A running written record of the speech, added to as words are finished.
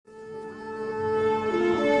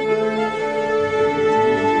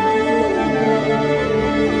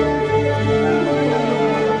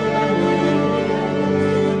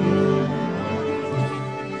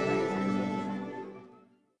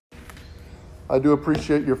I do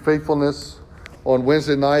appreciate your faithfulness on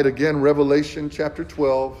Wednesday night. Again, Revelation chapter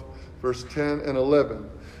 12, verse 10 and 11.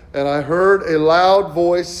 And I heard a loud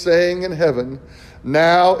voice saying in heaven,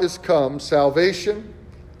 now is come salvation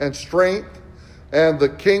and strength and the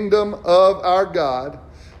kingdom of our God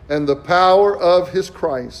and the power of his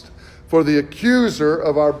Christ. For the accuser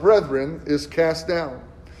of our brethren is cast down,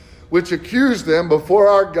 which accused them before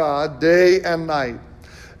our God day and night.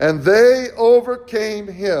 And they overcame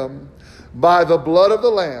him by the blood of the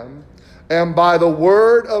Lamb and by the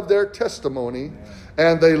word of their testimony,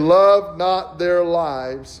 and they loved not their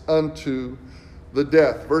lives unto the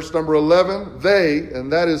death. Verse number 11, they, and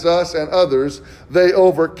that is us and others, they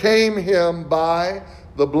overcame him by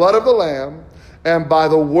the blood of the Lamb and by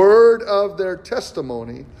the word of their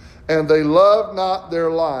testimony, and they loved not their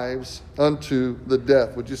lives unto the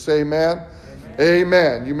death. Would you say amen? Amen.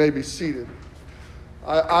 Amen. You may be seated.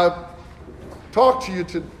 I talked to you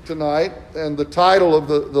tonight, and the title of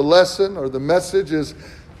the lesson or the message is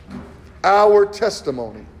Our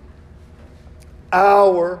Testimony.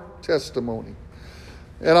 Our Testimony.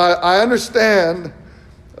 And I understand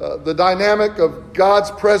the dynamic of God's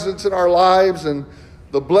presence in our lives and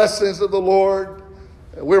the blessings of the Lord.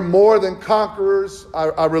 We're more than conquerors.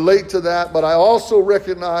 I relate to that, but I also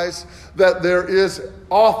recognize that there is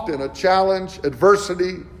often a challenge,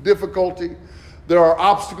 adversity, difficulty. There are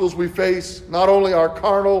obstacles we face, not only our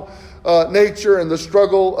carnal nature and the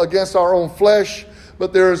struggle against our own flesh,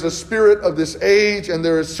 but there is a spirit of this age, and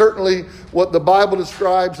there is certainly what the Bible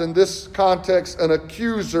describes in this context, an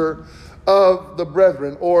accuser of the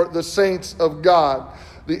brethren or the saints of God.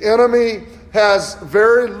 The enemy has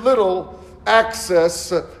very little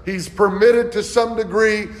access. He's permitted to some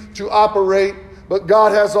degree to operate, but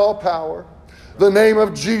God has all power. The name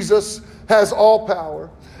of Jesus has all power.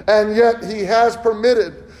 And yet he has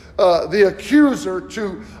permitted the accuser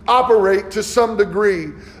to operate to some degree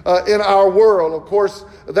in our world. Of course,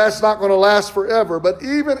 that's not going to last forever. But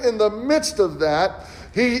even in the midst of that,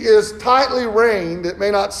 he is tightly reined. It may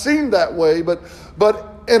not seem that way, but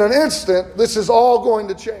in an instant, this is all going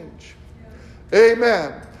to change.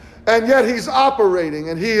 Amen. And yet he's operating,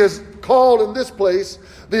 and he is called in this place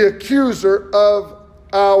the accuser of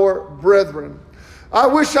our brethren. I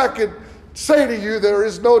wish I could say to you there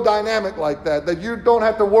is no dynamic like that you don't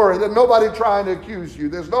have to worry. There's nobody trying to accuse you.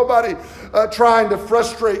 There's nobody trying to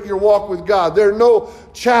frustrate your walk with God. There are no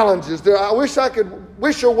challenges. I wish I could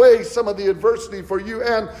wish away some of the adversity for you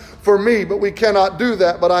and for me, but we cannot do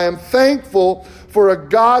that. But I am thankful for a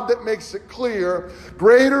God that makes it clear,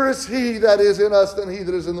 greater is he that is in us than he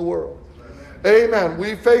that is in the world. Amen.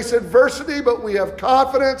 We face adversity, but we have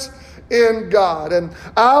confidence in God. And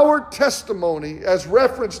our testimony, as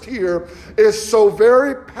referenced here, is so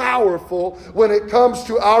very powerful when it comes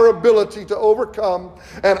to our ability to overcome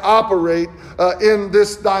and operate in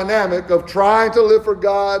this dynamic of trying to live for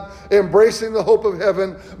God, embracing the hope of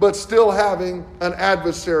heaven, but still having an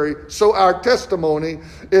adversary. So our testimony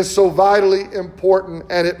is so vitally important,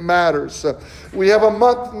 and it matters. We have a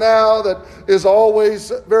month now that is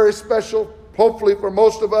always very special, hopefully for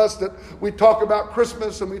most of us, that we talk about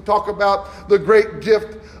Christmas and we talk about the great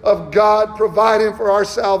gift of God providing for our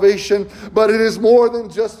salvation. But it is more than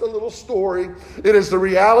just a little story. It is the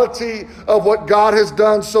reality of what God has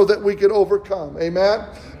done so that we can overcome. Amen?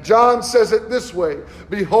 John says it this way,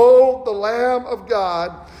 behold the Lamb of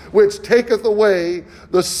God, which taketh away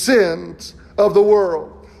the sins of the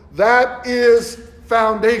world. That is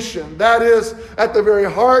foundation. That is at the very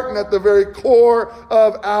heart and at the very core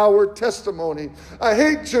of our testimony. I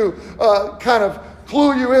hate to kind of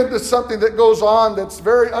clue you into something that goes on that's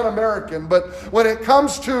very un-American, but when it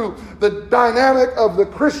comes to the dynamic of the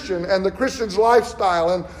Christian and the Christian's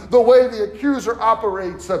lifestyle and the way the accuser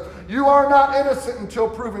operates, you are not innocent until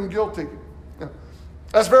proven guilty.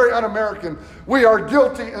 That's very un-American. We are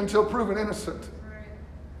guilty until proven innocent.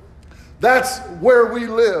 That's where we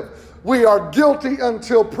live. We are guilty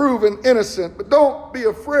until proven innocent. But don't be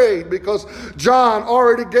afraid, because John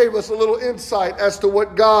already gave us a little insight as to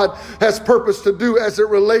what God has purposed to do as it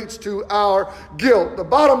relates to our guilt. The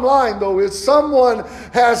bottom line, though, is someone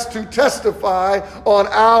has to testify on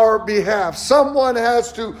our behalf. Someone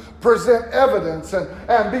has to present evidence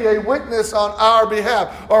and be a witness on our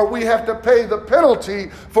behalf, or we have to pay the penalty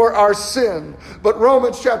for our sin. But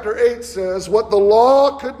Romans chapter 8 says, what the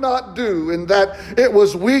law could not do, in that it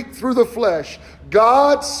was weak through the flesh,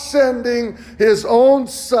 God sending his own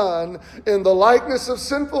Son in the likeness of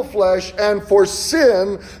sinful flesh, and for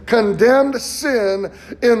sin condemned sin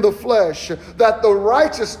in the flesh, that the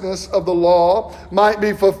righteousness of the law might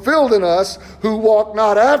be fulfilled in us who walk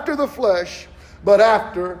not after the flesh, but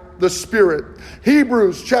after the Spirit.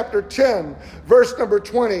 Hebrews chapter 10, verse number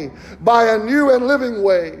 20. By a new and living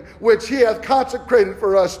way, which he hath consecrated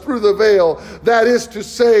for us through the veil, that is to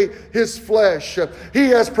say, his flesh. He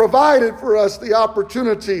has provided for us the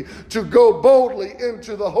opportunity to go boldly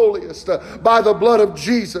into the holiest by the blood of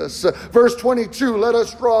Jesus. Verse 22, let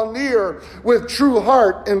us draw near with true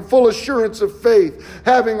heart and full assurance of faith,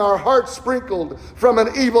 having our hearts sprinkled from an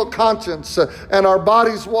evil conscience and our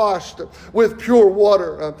bodies washed with pure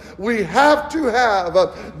water. We have to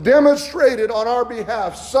have demonstrated on our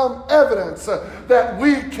behalf some evidence that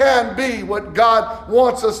we can be what God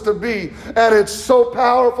wants us to be. And it's so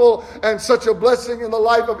powerful and such a blessing in the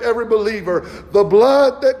life of every believer. The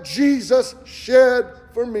blood that Jesus shed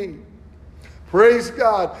for me. Praise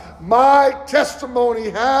God. My testimony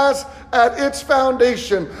has at its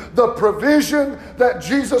foundation the provision that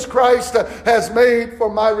Jesus Christ has made for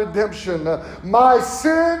my redemption. My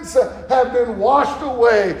sins have been washed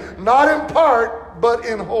away, not in part, but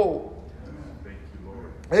in whole.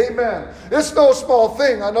 Amen. It's no small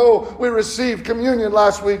thing. I know we received communion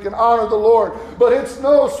last week and honored the Lord, but it's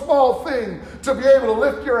no small thing to be able to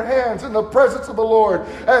lift your hands in the presence of the Lord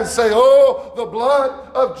and say, oh, the blood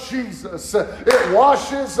of Jesus. It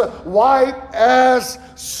washes white as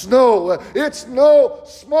snow. It's no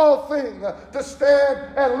small thing to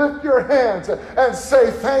stand and lift your hands and say,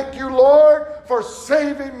 thank you, Lord, for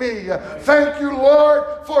saving me. Thank you,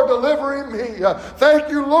 Lord, for delivering me. Thank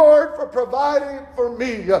you, Lord, for providing for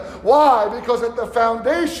me. Why? Because at the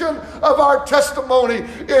foundation of our testimony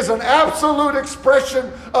is an absolute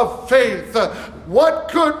expression of faith. What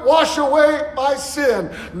could wash away my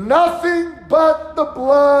sin? Nothing but the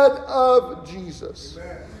blood of Jesus.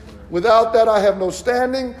 Amen. Without that, I have no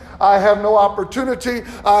standing. I have no opportunity.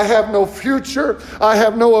 I have no future. I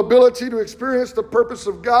have no ability to experience the purpose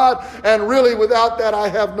of God. And really, without that, I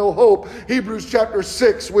have no hope. Hebrews chapter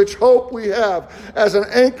 6, which hope we have as an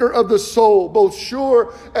anchor of the soul, both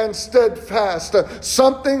sure and steadfast.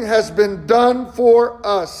 Something has been done for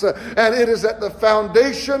us, and it is at the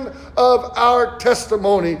foundation of our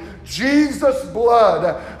testimony. Jesus'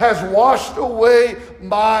 blood has washed away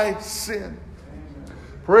my sin.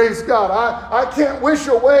 Praise God. I can't wish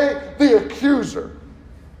away the accuser.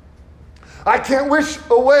 I can't wish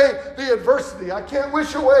away the adversity. I can't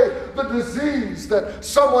wish away the disease that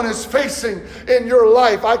someone is facing in your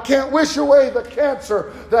life. I can't wish away the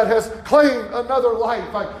cancer that has claimed another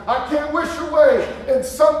life. I can't wish away in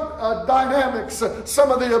some dynamics some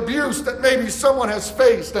of the abuse that maybe someone has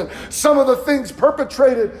faced and some of the things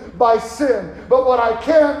perpetrated by sin. But what I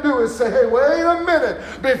can do is say, hey, wait a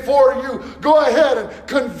minute, before you go ahead and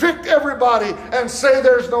convict everybody and say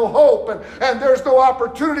there's no hope and there's no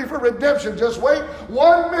opportunity for redemption. Just wait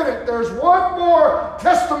 1 minute. There's one more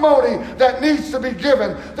testimony that needs to be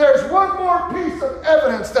given. There's one more piece of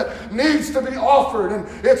evidence that needs to be offered. And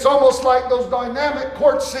it's almost like those dynamic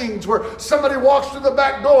court scenes where somebody walks through the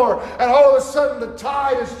back door and all of a sudden the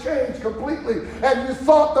tide has changed completely and you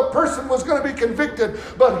thought the person was going to be convicted.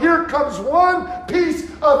 But here comes one piece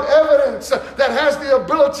of evidence that has the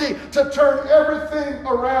ability to turn everything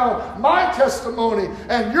around. My testimony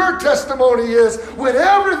and your testimony is, when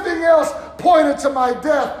everything else pointed to my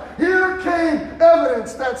death, here came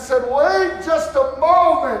evidence that said, wait just a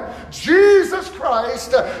moment. Jesus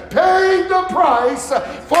Christ paid the price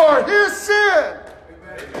for his sin.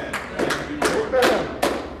 Amen. Amen.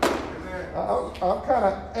 I'm kind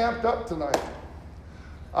of amped up tonight.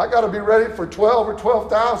 I got to be ready for 12 or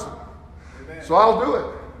 12,000. So I'll do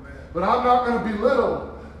it. But I'm not going to belittle,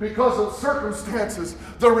 because of circumstances,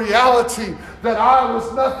 the reality that I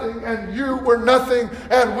was nothing and you were nothing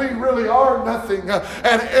and we really are nothing.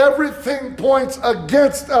 And everything points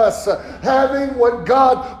against us having what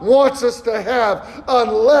God wants us to have,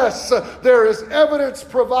 unless there is evidence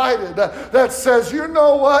provided that says, you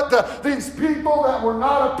know what, these people that were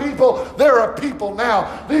not a people, they're a people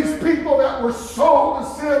now. These people that were sold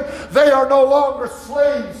to sin, they are no longer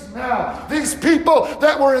slaves now. These people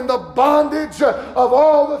that were in the bondage of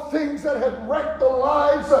all the things that had wrecked the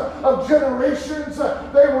lives of generations,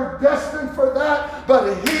 they were destined for that.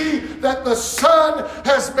 But he that the Son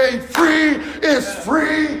has made free is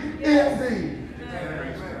free indeed.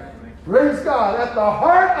 Praise God. At the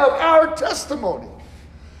heart of our testimony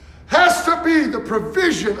has to be the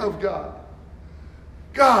provision of God.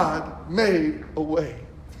 God made a way.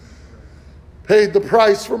 Paid the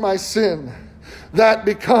price for my sin. that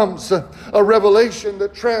becomes a revelation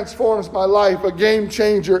that transforms my life, a game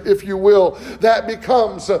changer, if you will. That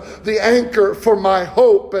becomes the anchor for my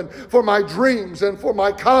hope and for my dreams and for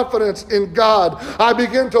my confidence in God. I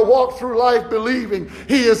begin to walk through life believing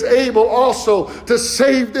He is able also to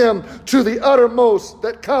save them to the uttermost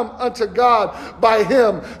that come unto God by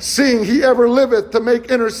Him, seeing He ever liveth to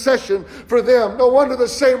make intercession for them. No wonder the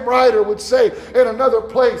same writer would say in another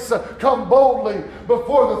place, come boldly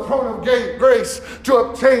before the throne of grace to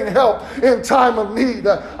obtain help in time of need.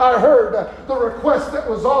 I heard the request that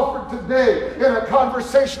was offered today in a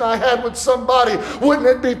conversation I had with somebody. Wouldn't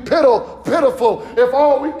it be pitiful if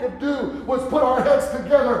all we could do was put our heads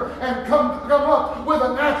together and come up with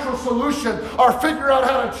a natural solution or figure out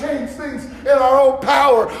how to change things in our own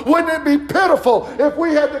power? Wouldn't it be pitiful if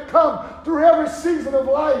we had to come through every season of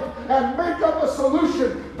life and make up a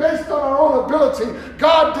solution based on our own ability?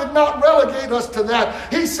 God did not relegate us to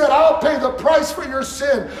that. He said, I'll pay the price for your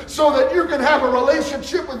sin so that you can have a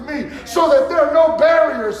relationship with me, so that there are no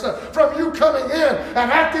barriers from you coming in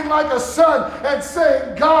and acting like a son and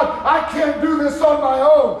saying, God, I can't do this on my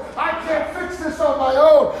own. I can't fix this on my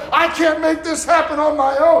own. I can't make this happen on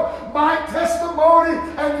my own. My testimony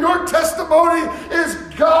and your testimony is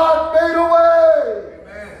God made a way.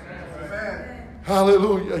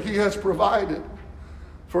 Hallelujah. He has provided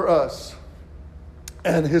for us,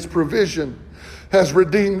 and His provision has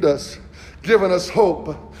redeemed us, given us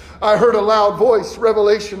hope. I heard a loud voice,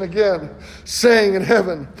 Revelation again, saying in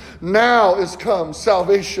heaven, now is come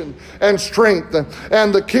salvation and strength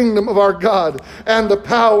and the kingdom of our God and the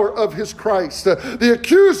power of His Christ. The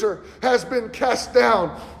accuser has been cast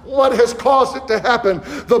down. What has caused it to happen?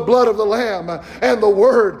 The blood of the Lamb and the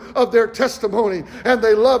word of their testimony. And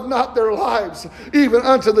they love not their lives even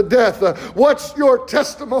unto the death. What's your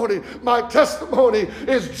testimony? My testimony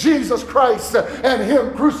is Jesus Christ and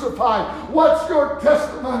Him crucified. What's your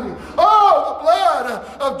testimony? Oh, the blood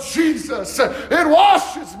of Jesus. It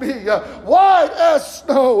washes me white as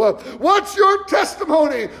snow. What's your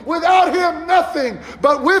testimony? Without Him, nothing.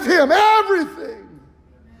 But with Him, everything.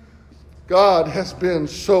 God has been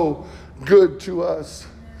so good to us.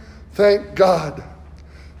 Thank God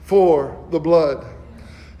for the blood.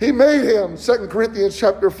 He made Him, 2 Corinthians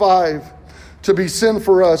chapter 5, to be sin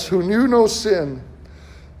for us who knew no sin,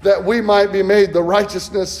 that we might be made the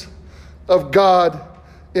righteousness of God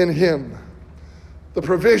in Him. The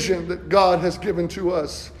provision that God has given to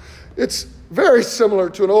us. It's very similar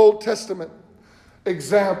to an Old Testament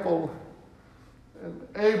example. And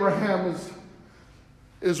Abraham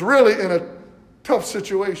is really in a tough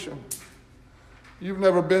situation. You've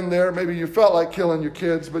never been there. Maybe you felt like killing your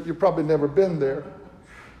kids, but you've probably never been there.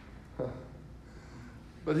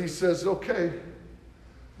 But he says, okay,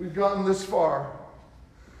 we've gotten this far.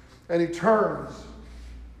 And he turns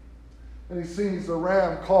and he sees a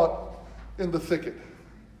ram caught in the thicket.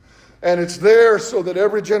 And it's there so that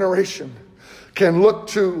every generation can look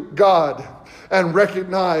to God and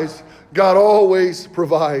recognize God always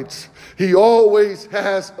provides. He always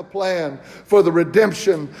has a plan for the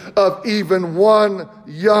redemption of even one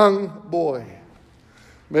young boy.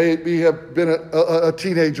 Maybe have been a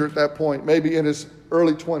teenager at that point, maybe in his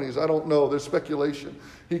early 20s. I don't know. There's speculation.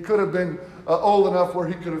 He could have been old enough where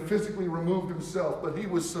he could have physically removed himself, but he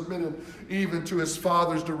was submitted even to his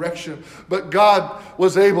father's direction. But God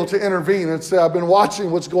was able to intervene and say, I've been watching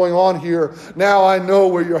what's going on here. Now I know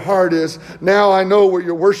where your heart is. Now I know where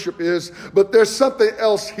your worship is. But there's something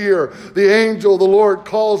else here. The angel of the Lord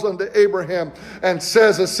calls unto Abraham and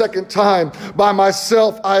says a second time, by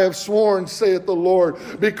myself I have sworn, saith the Lord,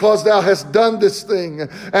 because thou hast done this thing and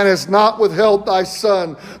hast not withheld thy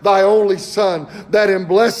son, thy only son, that in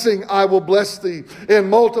blessing I will bless thee. In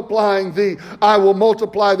multiplying thee, I will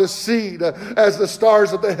multiply the seed as the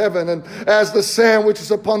stars of the heaven and as the sand which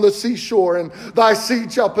is upon the seashore. And thy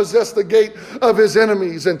seed shall possess the gate of his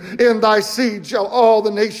enemies. And in thy seed shall all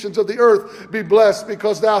the nations of the earth be blessed,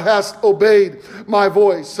 because thou hast obeyed my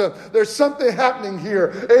voice. There's something happening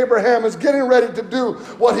here. Abraham is getting ready to do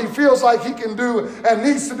what he feels like he can do and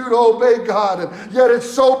needs to do to obey God. And yet it's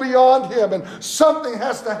so beyond him. And something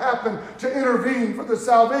has to happen to intervene for the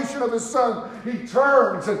salvation of his son. He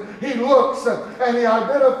turns and he looks and he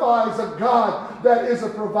identifies a God that is a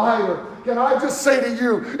provider. Can I just say to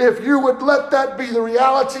you, if you would let that be the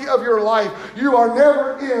reality of your life, you are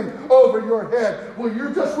never in over your head. Will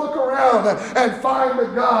you just look around and find the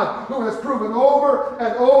God who has proven over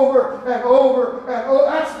and over and over and over.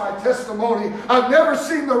 That's my testimony. I've never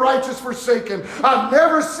seen the righteous forsaken. I've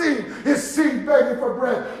never seen his seed begging for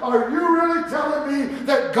bread. Are you really telling me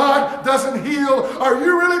that God doesn't heal? Are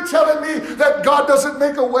you really telling me that God doesn't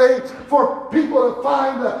make a way for people to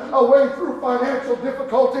find a way through financial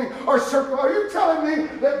difficulty or circumstance? Are you telling me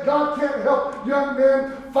that God can't help young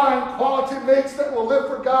men find quality mates that will live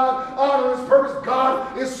for God, honor His purpose?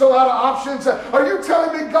 God is so out of options. Are you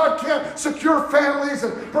telling me God can't secure families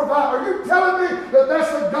and provide? Are you telling me that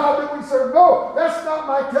that's the God that we serve? No, that's not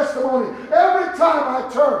my testimony. Every time I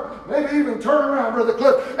turn, maybe even turn around, Brother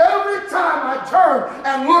Cliff, every time I turn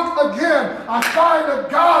and look again, I find a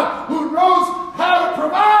God who knows how to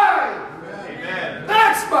provide. Amen.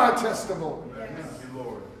 That's my testimony. Yes.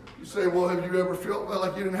 You say, well, have you ever felt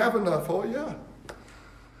like you didn't have enough? Oh, yeah.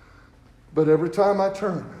 But every time I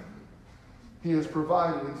turn, He has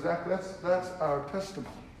provided exactly. That's our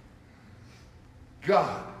testimony.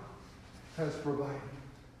 God has provided.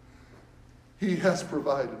 He has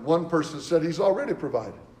provided. One person said He's already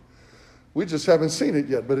provided. We just haven't seen it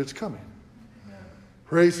yet, but it's coming. Yeah.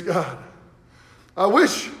 Praise God. I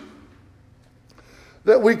wish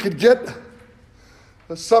that we could get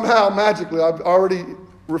somehow magically. I've already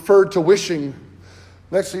referred to wishing.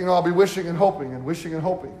 Next thing you know, I'll be wishing and hoping and wishing and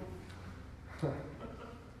hoping.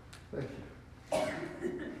 Thank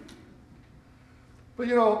you. But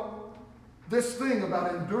you know, this thing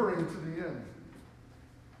about enduring to the end,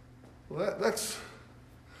 well, that's,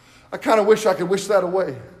 I kind of wish I could wish that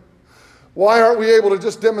away. Why aren't we able to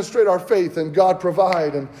just demonstrate our faith and God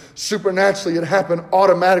provide and supernaturally it happen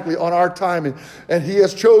automatically on our timing? And He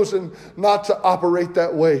has chosen not to operate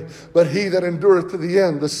that way. But he that endureth to the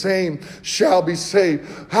end, the same shall be saved.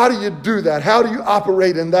 How do you do that? How do you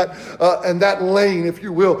operate in that lane, if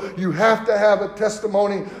you will? You have to have a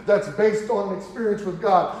testimony that's based on an experience with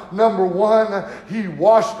God. Number one, He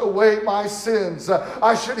washed away my sins.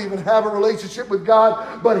 I shouldn't even have a relationship with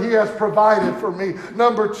God, but He has provided for me.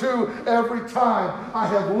 Number two, every time I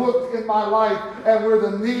have looked in my life and where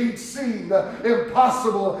the need seemed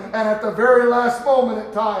impossible, and at the very last moment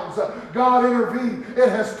at times, God intervened. It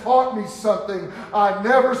has taught me something. I've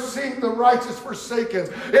never seen the righteous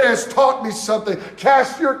forsaken. It has taught me something.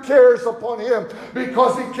 Cast your cares upon Him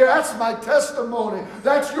because He cares. That's my testimony.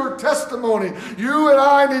 That's your testimony. You and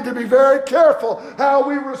I need to be very careful how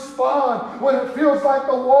we respond when it feels like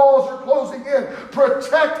the walls are closing in.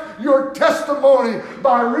 Protect your testimony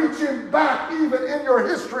by reaching back even in your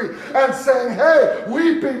history and saying, hey,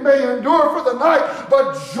 weeping may endure for the night,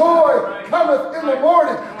 but joy cometh in the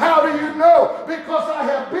morning. How do you know? Because I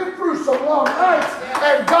have been through some long nights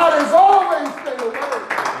and God has always made a way.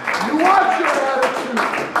 You watch your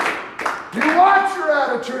attitude. You watch your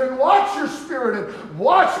attitude and watch your spirit and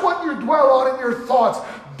watch what you dwell on in your thoughts.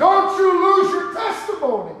 Don't you lose your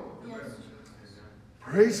testimony.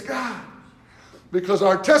 Praise God. Because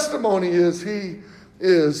our testimony is He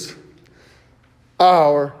is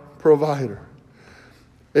our provider.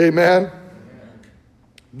 Amen.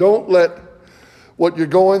 Don't let what you're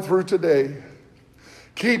going through today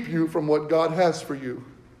keep you from what God has for you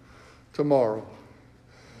tomorrow.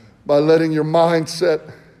 By letting your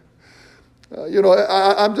mindset,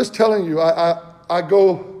 I'm just telling you, I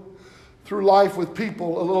go through life with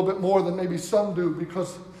people a little bit more than maybe some do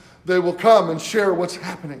because they will come and share what's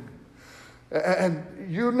happening. And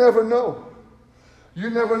you never know. You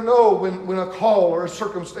never know when a call or a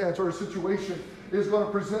circumstance or a situation is going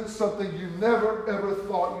to present something you never, ever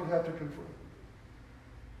thought you'd have to confront.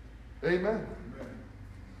 Amen.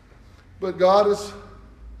 But God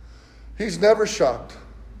He's never shocked.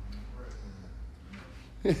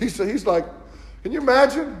 He's like, can you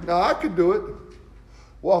imagine? Now I could do it.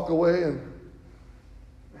 Walk away and,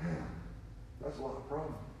 man, that's a lot of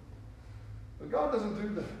problems. But God doesn't do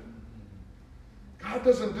that.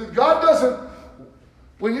 God doesn't,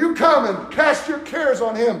 when you come and cast your cares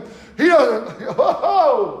on Him, He doesn't,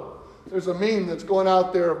 there's a meme that's going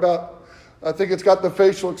out there about, I think it's got the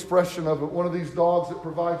facial expression of it, one of these dogs that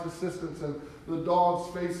provides assistance, and the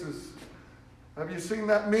dog's face is, have you seen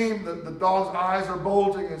that meme? The dog's eyes are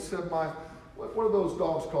bulging and said, what are those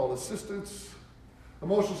dogs called?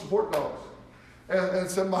 Emotional support dogs. And it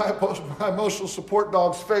said, my emotional support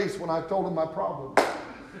dog's face when I told him my problem.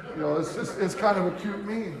 It's kind of a cute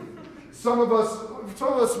meme. Some of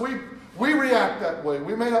us, we react that way.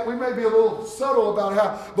 We may be a little subtle about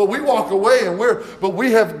how, but we walk away but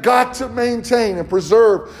we have got to maintain and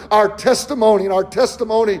preserve our testimony. And our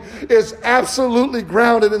testimony is absolutely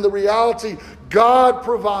grounded in the reality God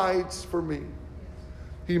provides for me.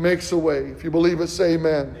 He makes a way. If you believe it, say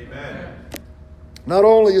amen. Amen. Not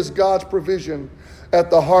only is God's provision at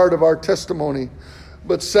the heart of our testimony,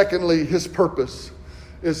 but secondly, His purpose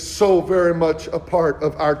is so very much a part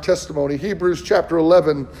of our testimony. Hebrews chapter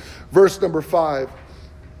 11, verse number 5.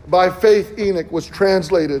 By faith Enoch was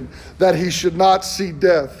translated that he should not see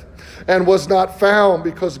death, and was not found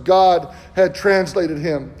because God had translated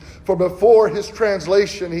him. For before his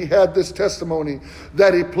translation, he had this testimony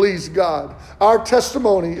that he pleased God. Our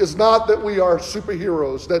testimony is not that we are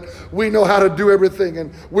superheroes, that we know how to do everything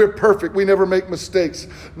and we're perfect, we never make mistakes.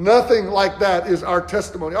 Nothing like that is our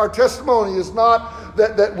testimony. Our testimony is not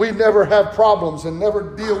that we never have problems and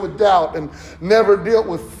never deal with doubt and never deal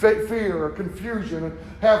with fear or confusion and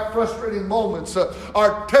have frustrating moments.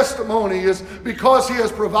 Our testimony is because he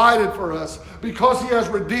has provided for us, because he has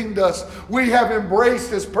redeemed us, we have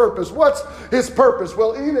embraced his purpose. What's his purpose?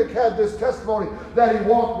 Well, Enoch had this testimony that he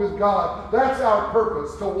walked with God. That's our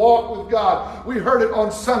purpose, to walk with God. We heard it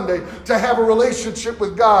on Sunday, to have a relationship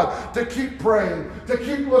with God, to keep praying, to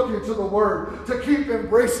keep looking to the Word, to keep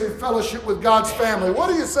embracing fellowship with God's family.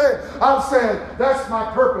 What are you saying? I'm saying that's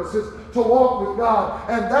my purpose, is to walk with God.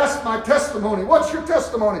 And that's my testimony. What's your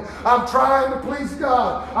testimony? I'm trying to please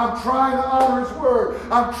God. I'm trying to honor his word.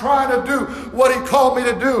 I'm trying to do what he called me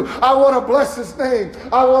to do. I want to bless his name.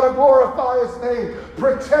 I want to glorify his name.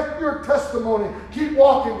 Protect your testimony. Keep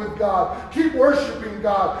walking with God. Keep worshiping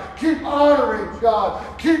God. Keep honoring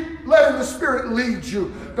God. Keep letting the Spirit lead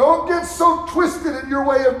you. Don't get so twisted in your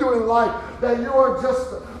way of doing life that you are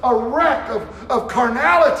just a wreck of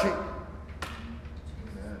carnality.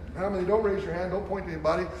 How many, don't raise your hand, don't point to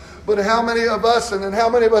anybody, but how many of us, and then how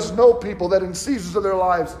many of us know people that in seasons of their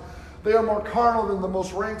lives, they are more carnal than the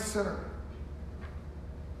most rank sinner?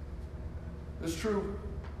 It's true.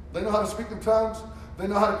 They know how to speak in tongues. They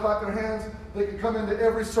know how to clap their hands. They can come into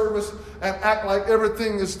every service and act like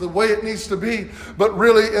everything is the way it needs to be. But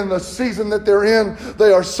really, in the season that they're in,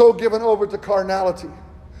 they are so given over to carnality.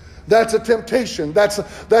 That's a temptation. That's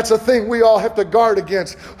a thing we all have to guard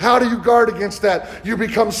against. How do you guard against that? You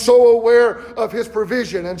become so aware of his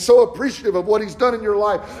provision and so appreciative of what he's done in your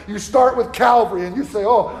life. You start with Calvary and you say,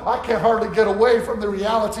 oh, I can't hardly get away from the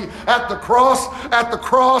reality at the cross, at the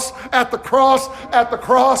cross, at the cross, at the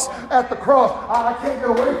cross, at the cross. I can't get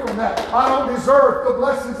away from that. I don't deserve the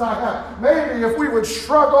blessings I have. Maybe if we would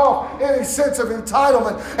shrug off any sense of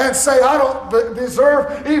entitlement and say, I don't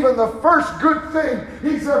deserve even the first good thing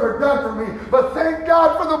he's ever done for me. But thank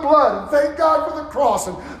God for the blood, and thank God for the cross,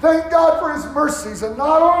 and thank God for his mercies, and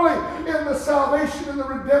not only in the salvation and the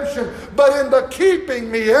redemption, but in the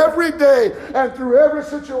keeping me every day and through every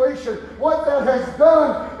situation. What that has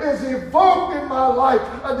done is evoked in my life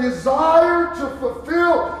a desire to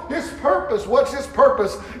fulfill his purpose. What's his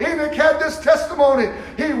purpose? Enoch had this testimony.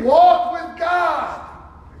 He walked with God.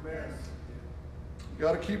 Amen. You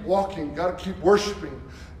got to keep walking. Got to keep worshiping.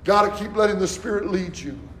 Got to keep letting the Spirit lead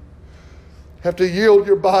you. Have to yield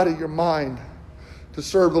your body, your mind to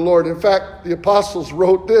serve the Lord. In fact, the apostles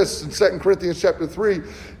wrote this in 2 Corinthians chapter 3.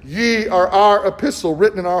 Ye are our epistle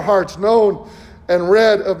written in our hearts, known and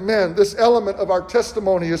read of men. This element of our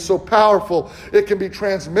testimony is so powerful, it can be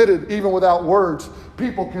transmitted even without words.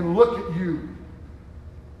 People can look at you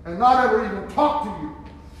and not ever even talk to you.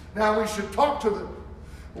 Now we should talk to them.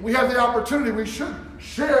 When we have the opportunity, we should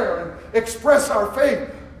share and express our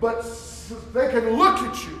faith, but they can look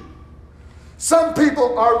at you. Some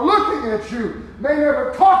people are looking at you, may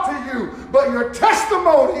never talk to you, but your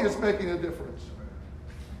testimony is making a difference.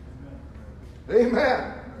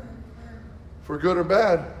 Amen. For good or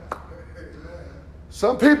bad.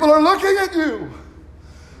 Some people are looking at you.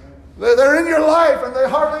 They're in your life and they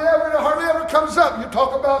hardly ever comes up. You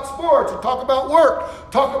talk about sports, you talk about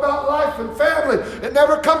work, talk about life and family. It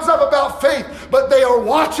never comes up about faith, but they are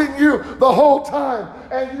watching you the whole time.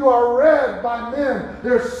 And you are read by men.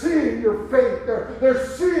 They're seeing your faith. They're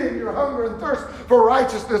seeing your hunger and thirst for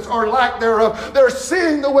righteousness or lack thereof. They're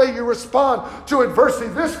seeing the way you respond to adversity.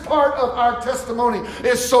 This part of our testimony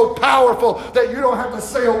is so powerful that you don't have to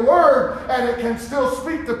say a word and it can still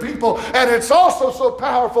speak to people. And it's also so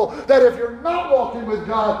powerful that if you're not walking with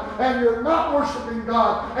God and you're not worshiping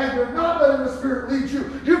God and you're not letting the Spirit lead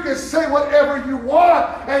you, you can say whatever you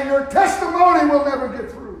want and your testimony will never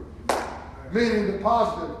get through. Meaning the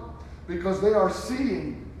positive, because they are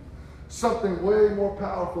seeing something way more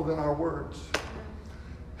powerful than our words.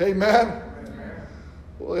 Amen? Amen.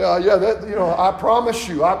 Well, I promise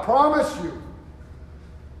you, I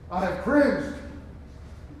have cringed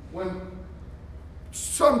when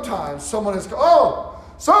sometimes someone has, oh,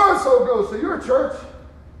 so-and-so goes to your church.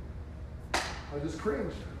 I just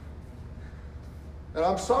cringed. And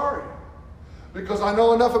I'm sorry, because I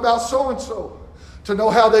know enough about so-and-so to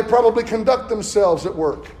know how they probably conduct themselves at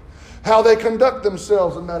work, how they conduct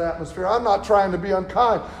themselves in that atmosphere. I'm not trying to be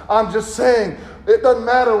unkind. I'm just saying it doesn't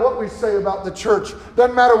matter what we say about the church.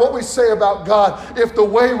 Doesn't matter what we say about God. If the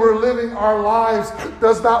way we're living our lives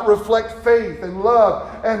does not reflect faith and love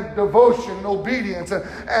and devotion and obedience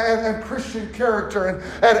and Christian character and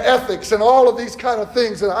ethics and all of these kind of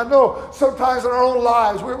things. And I know sometimes in our own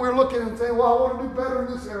lives we're looking and saying, well, I want to do better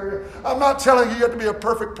in this area. I'm not telling you have to be a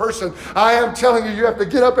perfect person. I am telling you have to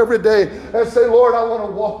get up every day and say, Lord, I want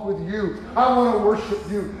to walk with you. I want to worship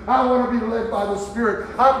you. I want to be led by the Spirit.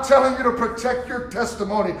 I'm telling you to protect your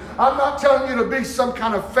testimony. I'm not telling you to be some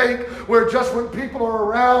kind of fake where just when people are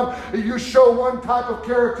around, you show one type of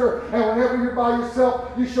character, and whenever you're by yourself,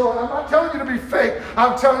 you show it. I'm not telling you to be fake.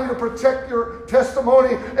 I'm telling you to protect your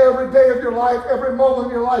testimony every day of your life, every moment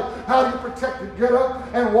of your life. How do you protect it? Get up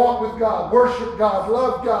and walk with God. Worship God.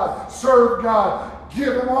 Love God. Serve God.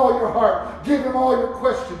 Give Him all your heart. Give Him all your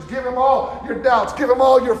questions. Give Him all your doubts. Give Him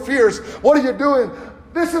all your fears. What are you doing?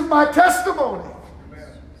 This is my testimony.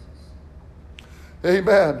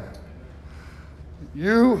 Amen.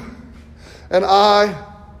 You and I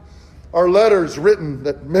are letters written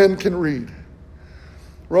that men can read.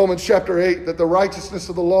 Romans chapter 8, that the righteousness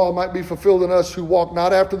of the law might be fulfilled in us who walk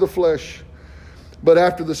not after the flesh, but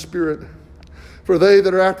after the Spirit. For they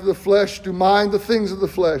that are after the flesh do mind the things of the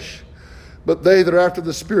flesh, but they that are after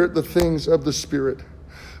the Spirit, the things of the Spirit.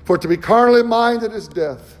 For to be carnally minded is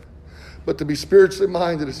death, but to be spiritually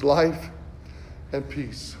minded is life and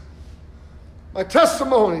peace. My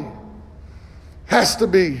testimony has to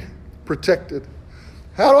be protected.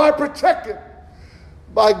 How do I protect it?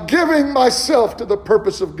 By giving myself to the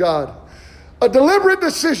purpose of God. A deliberate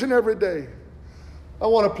decision every day. I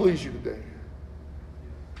want to please you today.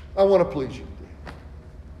 I want to please you today.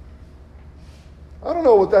 I don't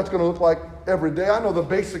know what that's going to look like every day. I know the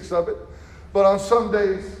basics of it. But on some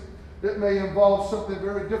days, it may involve something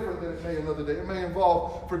very different than it may another day. It may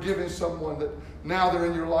involve forgiving someone that now they're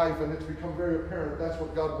in your life and it's become very apparent that's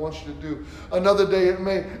what God wants you to do. Another day it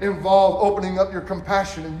may involve opening up your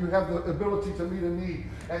compassion and you have the ability to meet a need.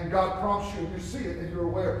 And God prompts you and you see it and you're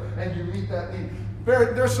aware and you meet that need.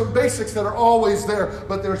 There's some basics that are always there,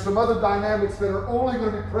 but there's some other dynamics that are only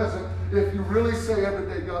going to be present if you really say every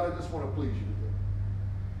day, God, I just want to please you today.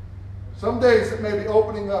 Some days it may be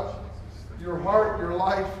opening up your heart, your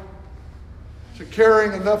life, to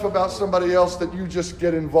caring enough about somebody else that you just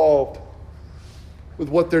get involved with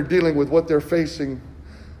what they're dealing with, what they're facing,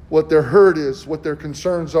 what their hurt is, what their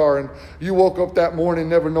concerns are. And you woke up that morning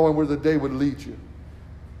never knowing where the day would lead you.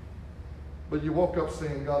 But you woke up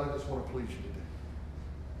saying, God, I just want to please you today.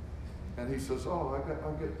 And He says, oh,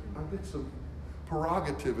 I get some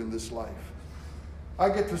prerogative in this life. I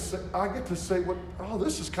get to say what, oh,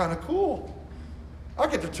 this is kind of cool. I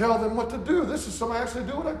get to tell them what to do. This is something I actually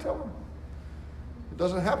do what I tell them. It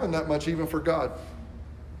doesn't happen that much even for God.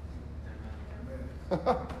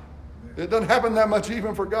 It doesn't happen that much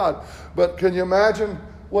even for God. But can you imagine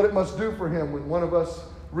what it must do for Him when one of us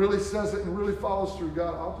really says it and really follows through?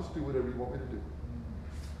 God, I'll just do whatever you want me to do.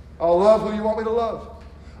 I'll love who you want me to love.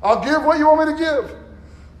 I'll give what you want me to give.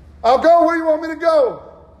 I'll go where you want me to go.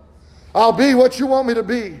 I'll be what you want me to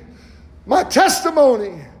be. My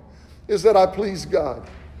testimony is that I please God.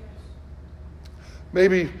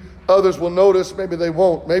 Maybe others will notice, maybe they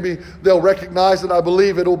won't. Maybe they'll recognize that I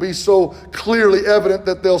believe it will be so clearly evident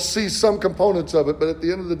that they'll see some components of it. But at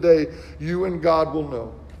the end of the day, you and God will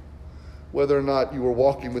know whether or not you were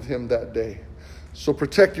walking with Him that day. So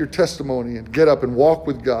protect your testimony and get up and walk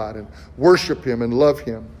with God and worship Him and love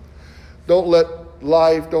Him. Don't let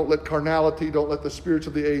life, don't let carnality, don't let the spirits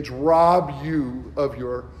of the age rob you of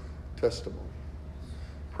your testimony.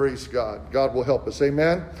 Praise God. God will help us.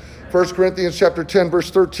 Amen. 1 Corinthians chapter 10, verse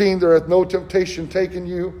 13, there hath no temptation taken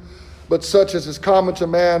you, but such as is common to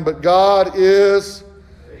man. But God is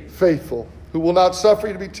faithful, who will not suffer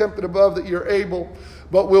you to be tempted above that ye are able,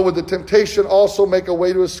 but will with the temptation also make a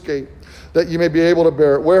way to escape, that ye may be able to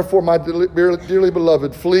bear it. Wherefore, my dearly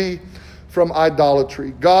beloved, flee from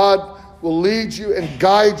idolatry. God will lead you and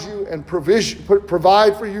guide you and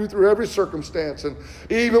provide for you through every circumstance. And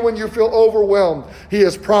even when you feel overwhelmed, He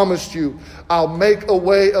has promised you, I'll make a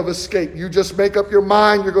way of escape. You just make up your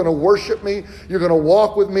mind. You're going to worship me. You're going to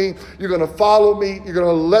walk with me. You're going to follow me. You're going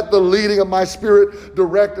to let the leading of my Spirit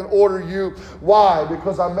direct and order you. Why?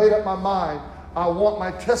 Because I made up my mind. I want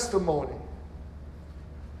my testimony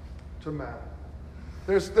to matter.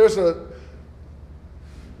 There's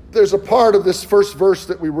a part of this first verse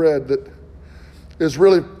that we read that is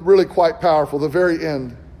really, really quite powerful, the very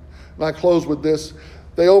end. And I close with this.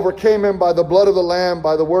 They overcame Him by the blood of the Lamb,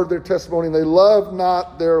 by the word of their testimony, and they loved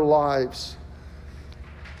not their lives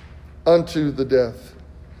unto the death.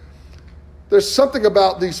 There's something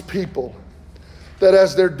about these people that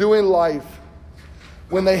as they're doing life,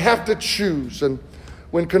 when they have to choose and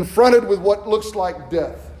when confronted with what looks like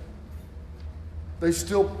death, they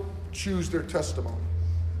still choose their testimony.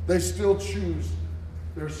 They still choose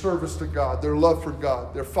their service to God, their love for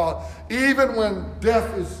God, their follow. Even when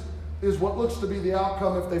death is what looks to be the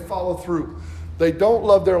outcome if they follow through, they don't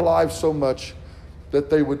love their lives so much that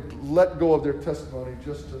they would let go of their testimony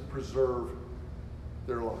just to preserve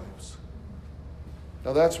their lives.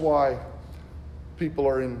 Now that's why people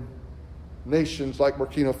are in nations like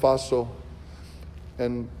Burkina Faso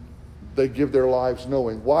and they give their lives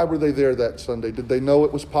knowing. Why were they there that Sunday? Did they know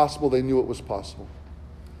it was possible? They knew it was possible.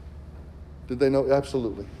 Did they know?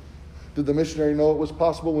 Absolutely. Did the missionary know it was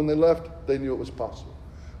possible when they left? They knew it was possible.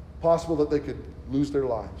 Possible that they could lose their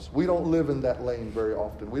lives. We don't live in that lane very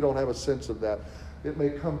often. We don't have a sense of that. It may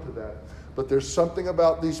come to that. But there's something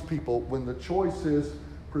about these people when the choice is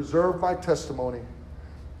preserve my testimony,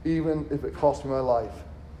 even if it costs me my life.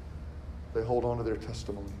 They hold on to their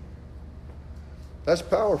testimony. That's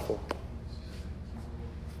powerful.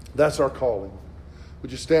 That's our calling.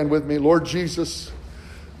 Would you stand with me? Lord Jesus,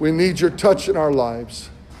 we need your touch in our lives.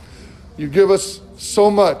 You give us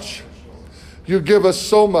so much. You give us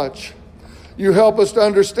so much. You help us to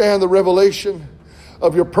understand the revelation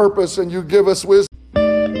of your purpose, and you give us wisdom.